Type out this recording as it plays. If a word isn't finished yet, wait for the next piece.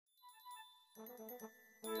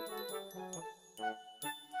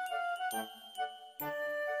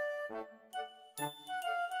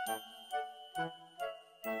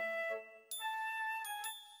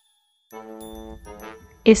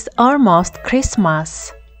It's almost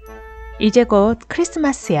Christmas. 이제 곧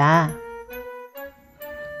크리스마스야.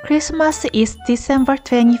 Christmas is December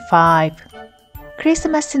 25.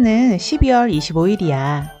 크리스마스는 12월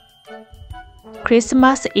 25일이야.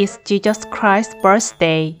 Christmas is Jesus Christ's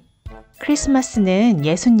birthday. 크리스마스는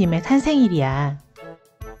예수님의 탄생일이야.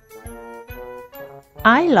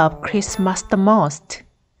 I love Christmas the most.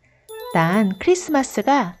 난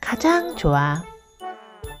크리스마스가 가장 좋아.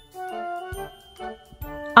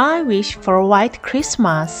 I wish for a white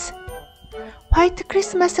Christmas. 화이트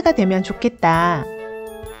크리스마스가 되면 좋겠다.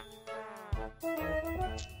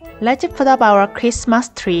 Let's put up our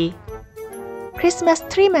Christmas tree. 크리스마스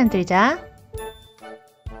트리 만들자.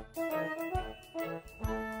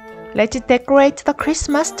 Let's decorate the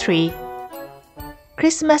Christmas tree.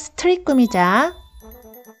 크리스마스 트리 꾸미자.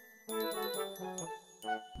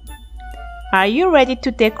 Are you ready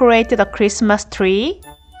to decorate the Christmas tree?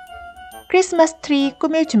 크리스마스 트리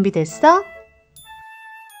꾸밀 준비됐어?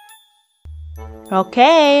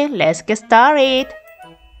 Okay, let's get started.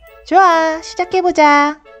 좋아,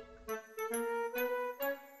 시작해보자.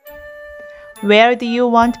 Where do you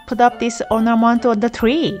want to put up this ornament on the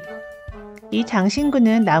tree? 이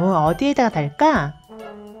장신구는 나무 어디에다가 달까?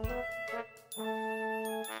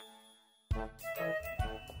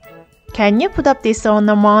 Can you put up this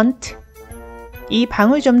ornament? 이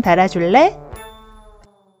방울 좀 달아줄래?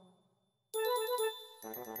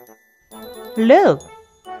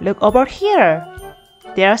 Look over here.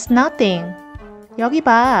 There's nothing. 여기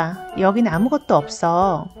봐. 여긴 아무것도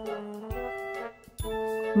없어.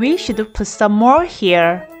 We should put some more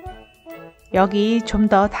here. 여기 좀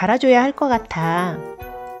더 달아줘야 할 것 같아.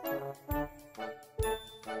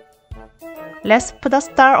 Let's put a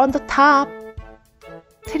star on the top.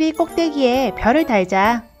 트리 꼭대기에 별을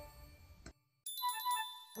달자.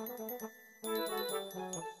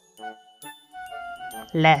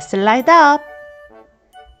 Let's light up.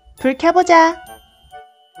 불 켜보자.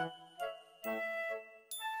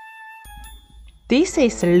 This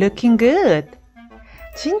is looking good.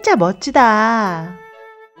 진짜 멋지다.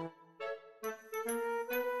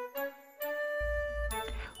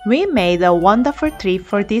 We made a wonderful tree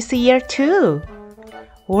for this year too.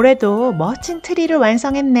 올해도 멋진 트리를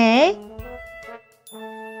완성했네.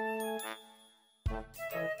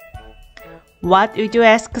 What would you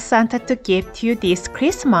ask Santa to give to you this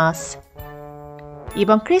Christmas?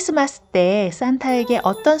 이번 크리스마스 때 산타에게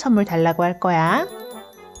어떤 선물 달라고 할 거야?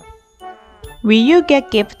 Will you get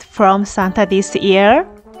gift from Santa this year?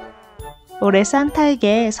 올해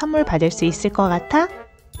산타에게 선물 받을 수 있을 것 같아?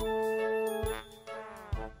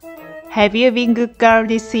 Have you been good girl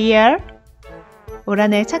this year? 올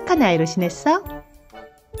한 해 착한 아이로 지냈어?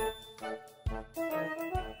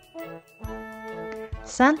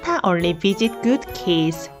 Santa only visit good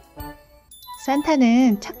kids.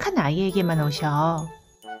 산타는 착한 아이에게만 오셔.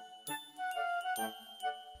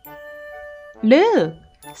 Look!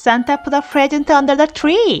 Santa put a present under the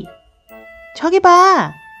tree. 저기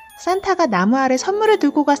봐! 산타가 나무 아래 선물을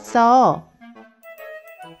두고 갔어.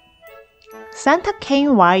 Santa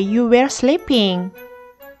came while you were sleeping.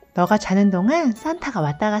 너가 자는 동안 산타가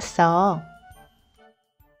왔다 갔어.